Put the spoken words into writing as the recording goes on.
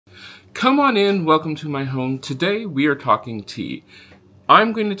Come on in, welcome to my home. Today we are talking tea.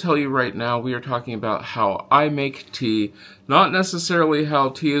 I'm going to tell you right now we are talking about how I make tea, not necessarily how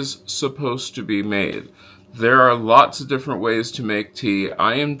tea is supposed to be made. There are lots of different ways to make tea.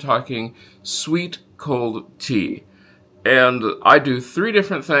 I am talking sweet, cold tea. And I do 3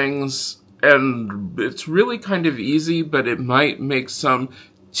 different things, and it's really kind of easy, but it might make some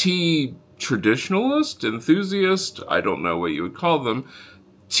tea traditionalist, enthusiast, I don't know what you would call them,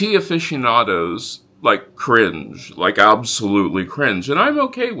 tea aficionados, like cringe, like absolutely cringe. And I'm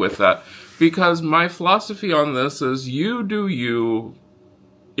okay with that, because my philosophy on this is you do you.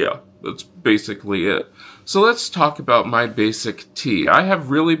 Yeah, that's basically it. So let's talk about my basic tea. I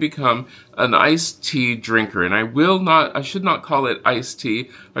have really become an iced tea drinker, and I should not call it iced tea,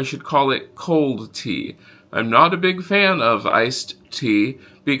 I should call it cold tea. I'm not a big fan of iced tea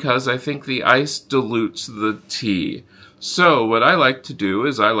because I think the ice dilutes the tea. So what I like to do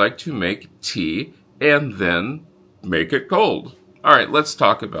is I like to make tea and then make it cold. Alright, let's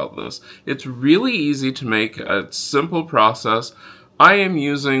talk about this. It's really easy to make, a simple process. I am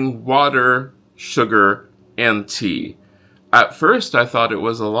using water, sugar, and tea. At first I thought it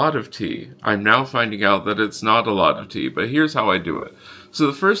was a lot of tea. I'm now finding out that it's not a lot of tea, but here's how I do it. So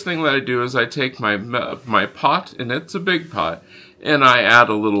the first thing that I do is I take my pot, and it's a big pot, and I add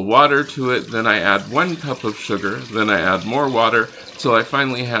a little water to it, then I add 1 cup of sugar, then I add more water, till I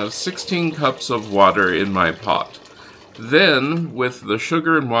finally have 16 cups of water in my pot. Then, with the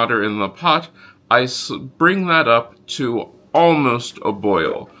sugar and water in the pot, I bring that up to almost a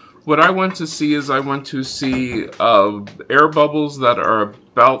boil. What I want to see is I want to see air bubbles that are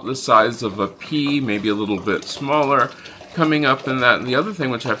about the size of a pea, maybe a little bit smaller, coming up in that. And the other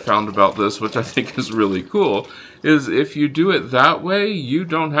thing which I found about this, which I think is really cool, is if you do it that way, you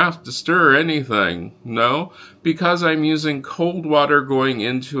don't have to stir anything. No, because I'm using cold water going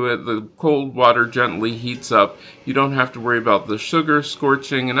into it, the cold water gently heats up. You don't have to worry about the sugar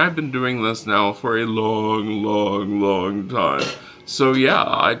scorching, and I've been doing this now for a long time. So yeah,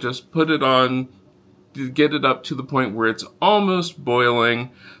 I just put it on, get it up to the point where it's almost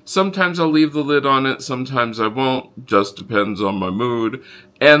boiling. Sometimes I'll leave the lid on it, sometimes I won't, just depends on my mood.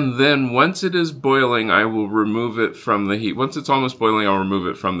 And then once it is boiling, I will remove it from the heat. Once it's almost boiling, I'll remove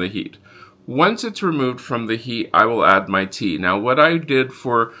it from the heat. Once it's removed from the heat, I will add my tea. Now what I did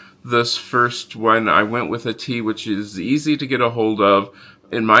for this first one, I went with a tea which is easy to get a hold of.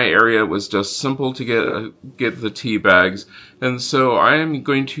 In my area, it was just simple to get the tea bags, and so I am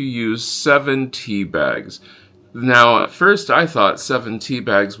going to use 7 tea bags. Now, at first I thought 7 tea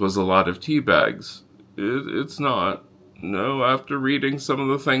bags was a lot of tea bags. It's not. No, after reading some of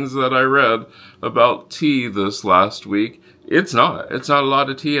the things that I read about tea this last week, it's not. It's not a lot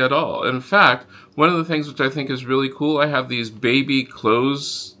of tea at all. In fact, one of the things which I think is really cool, I have these baby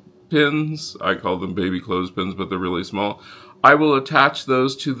clothespins. I call them baby clothespins, but they're really small. I will attach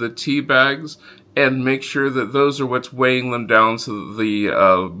those to the tea bags and make sure that those are what's weighing them down so that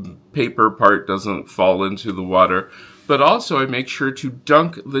the paper part doesn't fall into the water. But also I make sure to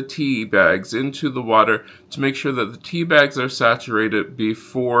dunk the tea bags into the water to make sure that the tea bags are saturated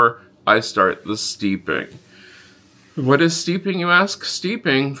before I start the steeping. What is steeping, you ask?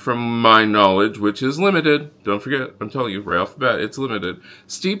 Steeping, from my knowledge, which is limited, don't forget, I'm telling you right off the bat, it's limited.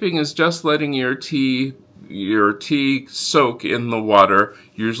 Steeping is just letting your tea soak in the water,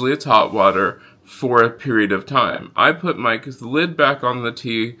 usually it's hot water, for a period of time. I put my lid back on the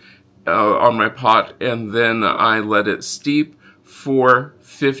tea, on my pot, and then I let it steep for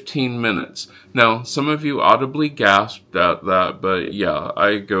 15 minutes. Now, some of you audibly gasped at that, but yeah,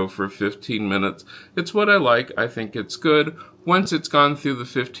 I go for 15 minutes. It's what I like. I think it's good. Once it's gone through the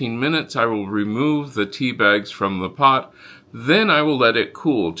 15 minutes, I will remove the tea bags from the pot. Then I will let it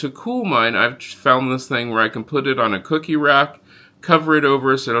cool. To cool mine, I've found this thing where I can put it on a cookie rack, cover it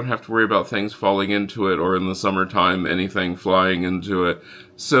over so I don't have to worry about things falling into it, or in the summertime, anything flying into it.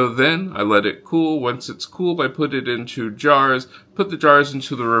 So then I let it cool. Once it's cooled, I put it into jars, put the jars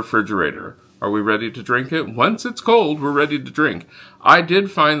into the refrigerator. Are we ready to drink it? Once it's cold, we're ready to drink. I did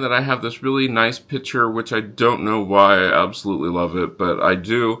find that I have this really nice pitcher, which I don't know why, I absolutely love it, but I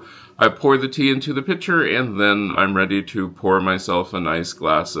do. I pour the tea into the pitcher, and then I'm ready to pour myself a nice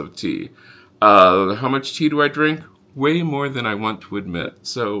glass of tea. How much tea do I drink? Way more than I want to admit,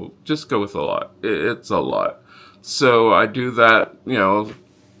 so just go with a lot. It's a lot. So I do that,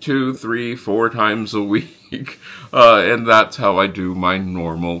 2, 3, 4 times a week, and that's how I do my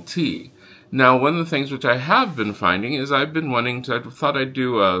normal tea. Now, one of the things which I have been finding is I thought I'd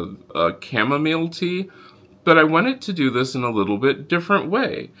do a chamomile tea, but I wanted to do this in a little bit different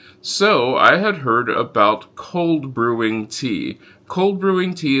way. So I had heard about cold brewing tea. Cold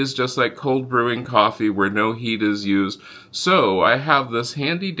brewing tea is just like cold brewing coffee where no heat is used. So I have this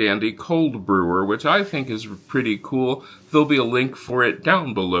handy dandy cold brewer, which I think is pretty cool. There'll be a link for it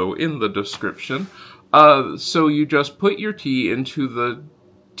down below in the description. So you just put your tea into the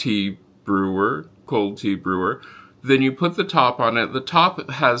tea brewer, cold tea brewer. Then you put the top on it. The top it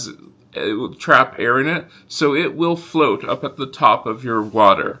will trap air in it, so it will float up at the top of your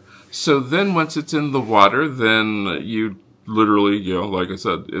water. So then once it's in the water, then you literally, like I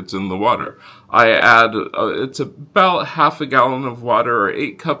said, it's in the water. I add, it's about half a gallon of water or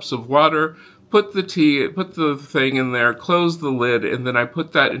 8 cups of water, put the thing in there, close the lid, and then I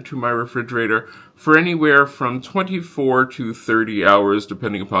put that into my refrigerator for anywhere from 24 to 30 hours,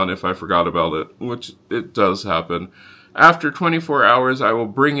 depending upon if I forgot about it, which it does happen. After 24 hours, I will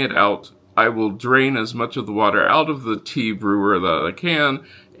bring it out. I will drain as much of the water out of the tea brewer that I can,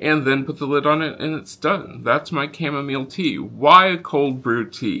 and then put the lid on it, and it's done. That's my chamomile tea. Why cold brew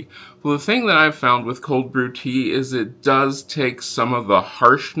tea? Well, the thing that I've found with cold brew tea is it does take some of the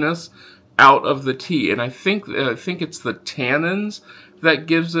harshness out of the tea, and I think it's the tannins that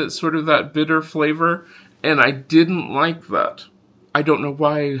gives it sort of that bitter flavor, and I didn't like that. I don't know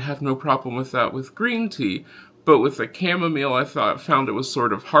why I have no problem with that with green tea, but with the chamomile, I found it was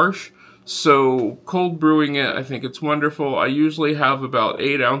sort of harsh. So cold brewing it, I think it's wonderful. I usually have about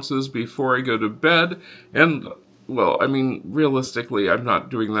 8 ounces before I go to bed. And, well, I mean, realistically, I'm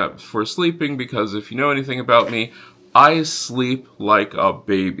not doing that for sleeping because if you know anything about me, I sleep like a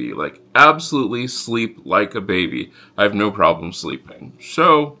baby. Like, absolutely sleep like a baby. I have no problem sleeping.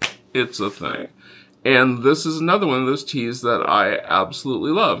 So, it's a thing. And this is another one of those teas that I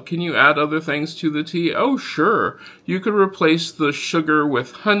absolutely love. Can you add other things to the tea? Oh, sure. You could replace the sugar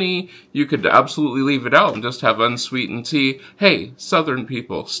with honey. You could absolutely leave it out and just have unsweetened tea. Hey, Southern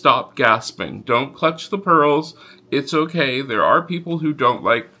people, stop gasping. Don't clutch the pearls. It's okay. There are people who don't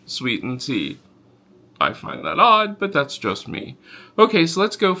like sweetened tea. I find that odd, but that's just me. Okay, so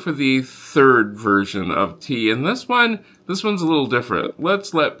let's go for the third version of tea. And this one's a little different.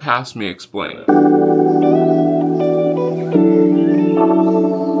 Let's let Past Me explain it.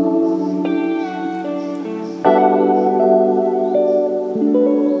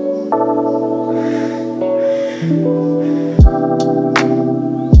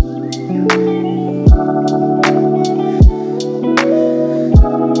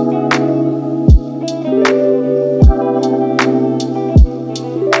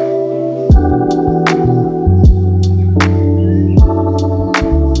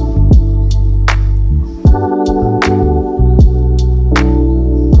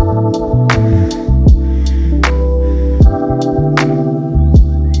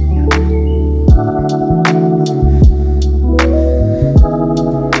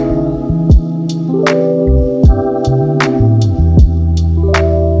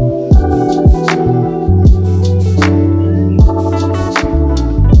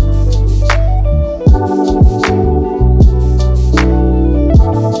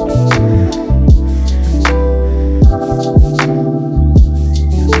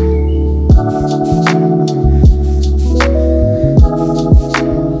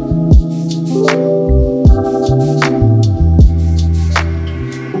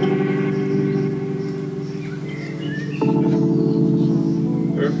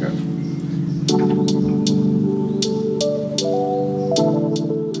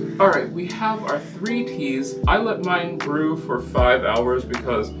 Alright, we have our 3 teas. I let mine brew for 5 hours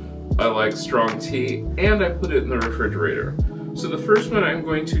because I like strong tea, and I put it in the refrigerator. So the first one I'm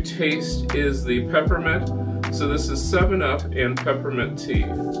going to taste is the peppermint. So this is 7-Up and peppermint tea.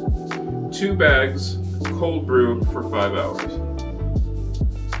 2 bags, cold brew for 5 hours.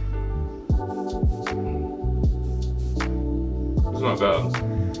 It's not bad.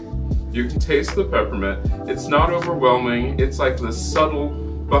 You can taste the peppermint. It's not overwhelming. It's like the subtle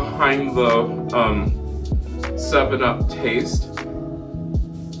behind the 7-Up taste.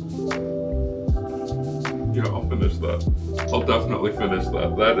 Yeah, I'll finish that. I'll definitely finish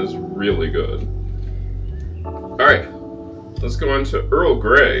that. That is really good. Alright, let's go on to Earl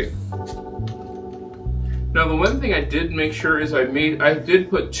Grey. Now the one thing I did make sure is I did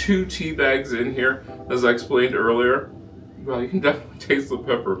put 2 tea bags in here, as I explained earlier. Well, you can definitely taste the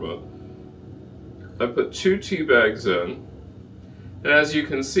peppermint. I put 2 tea bags in. And as you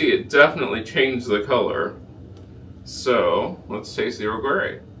can see, it definitely changed the color. So, let's taste the Earl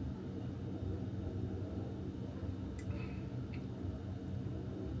Grey.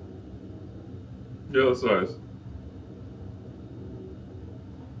 Yeah, that's nice.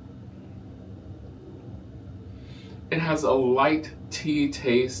 It has a light tea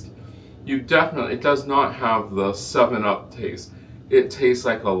taste. It does not have the 7-Up taste. It tastes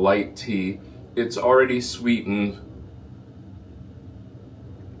like a light tea. It's already sweetened.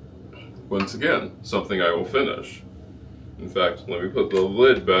 Once again, something I will finish. In fact, let me put the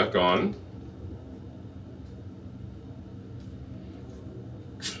lid back on.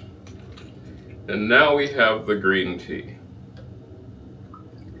 And now we have the green tea.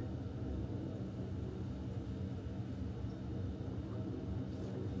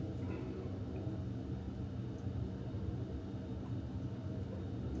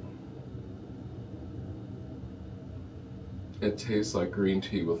 It tastes like green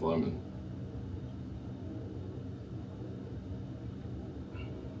tea with lemon.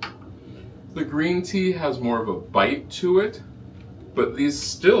 The green tea has more of a bite to it, but these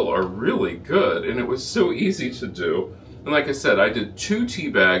still are really good, and it was so easy to do. And like I said, I did 2 tea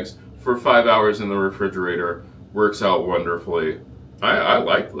bags for 5 hours in the refrigerator. Works out wonderfully. I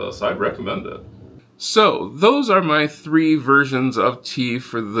like this. I'd recommend it. So, those are my 3 versions of tea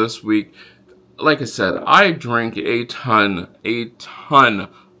for this week. Like I said, I drink a ton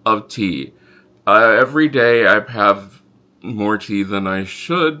of tea. Every day I have more tea than I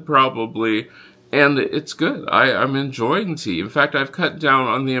should, probably, and it's good. I'm enjoying tea. In fact, I've cut down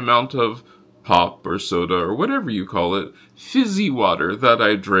on the amount of pop or soda or whatever you call it, fizzy water that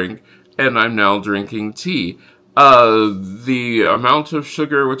I drink, and I'm now drinking tea. The amount of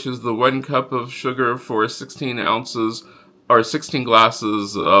sugar, which is the 1 cup of sugar for 16 ounces, or 16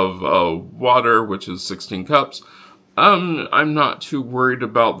 glasses of water, which is 16 cups. I'm not too worried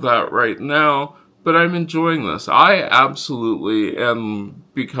about that right now, but I'm enjoying this. I absolutely am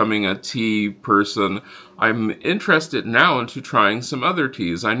becoming a tea person. I'm interested now into trying some other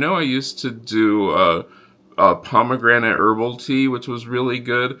teas. I know I used to do pomegranate herbal tea, which was really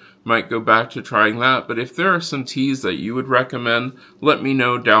good. Might go back to trying that. But if there are some teas that you would recommend, let me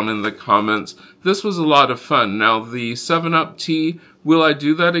know down in the comments. This was a lot of fun. Now, the 7-Up tea, will I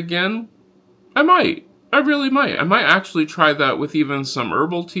do that again? I might. I really might. I might actually try that with even some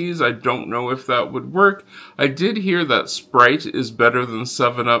herbal teas. I don't know if that would work. I did hear that Sprite is better than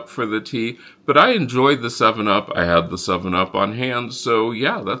 7-Up for the tea, but I enjoyed the 7-Up. I had the 7-Up on hand, so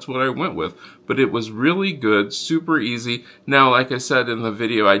yeah, that's what I went with. But it was really good, super easy. Now, like I said in the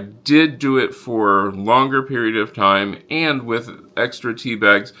video, I did do it for a longer period of time and with extra tea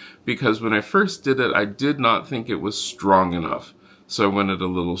bags, because when I first did it, I did not think it was strong enough. So I wanted a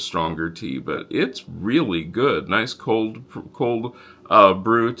little stronger tea, but it's really good. Nice cold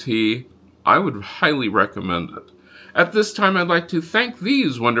brew tea. I would highly recommend it. At this time, I'd like to thank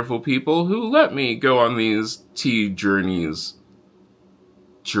these wonderful people who let me go on these tea journeys.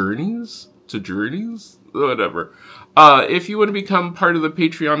 Journeys? To journeys? Whatever. If you want to become part of the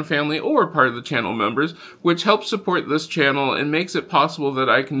Patreon family or part of the channel members, which helps support this channel and makes it possible that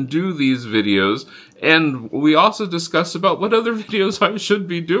I can do these videos, and we also discuss about what other videos I should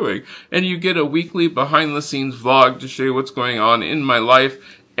be doing, and you get a weekly behind-the-scenes vlog to show you what's going on in my life,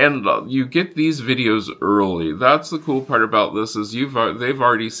 and you get these videos early. That's the cool part about this, is they've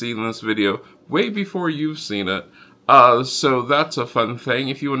already seen this video way before you've seen it. So that's a fun thing.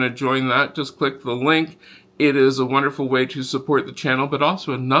 If you want to join that, just click the link. It is a wonderful way to support the channel, but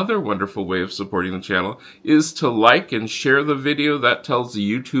also another wonderful way of supporting the channel is to like and share the video. That tells the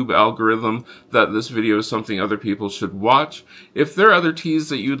YouTube algorithm that this video is something other people should watch. If there are other teas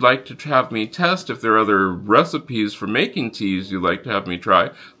that you'd like to have me test, if there are other recipes for making teas you'd like to have me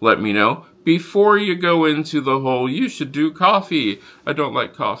try, let me know. Before you go into the whole, you should do coffee. I don't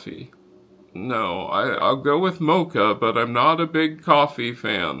like coffee. No, I'll go with mocha, but I'm not a big coffee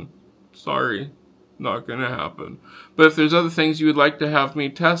fan. Sorry. Not gonna happen. But if there's other things you would like to have me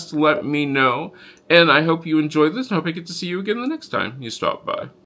test, let me know. And I hope you enjoyed this, and I hope I get to see you again the next time you stop by.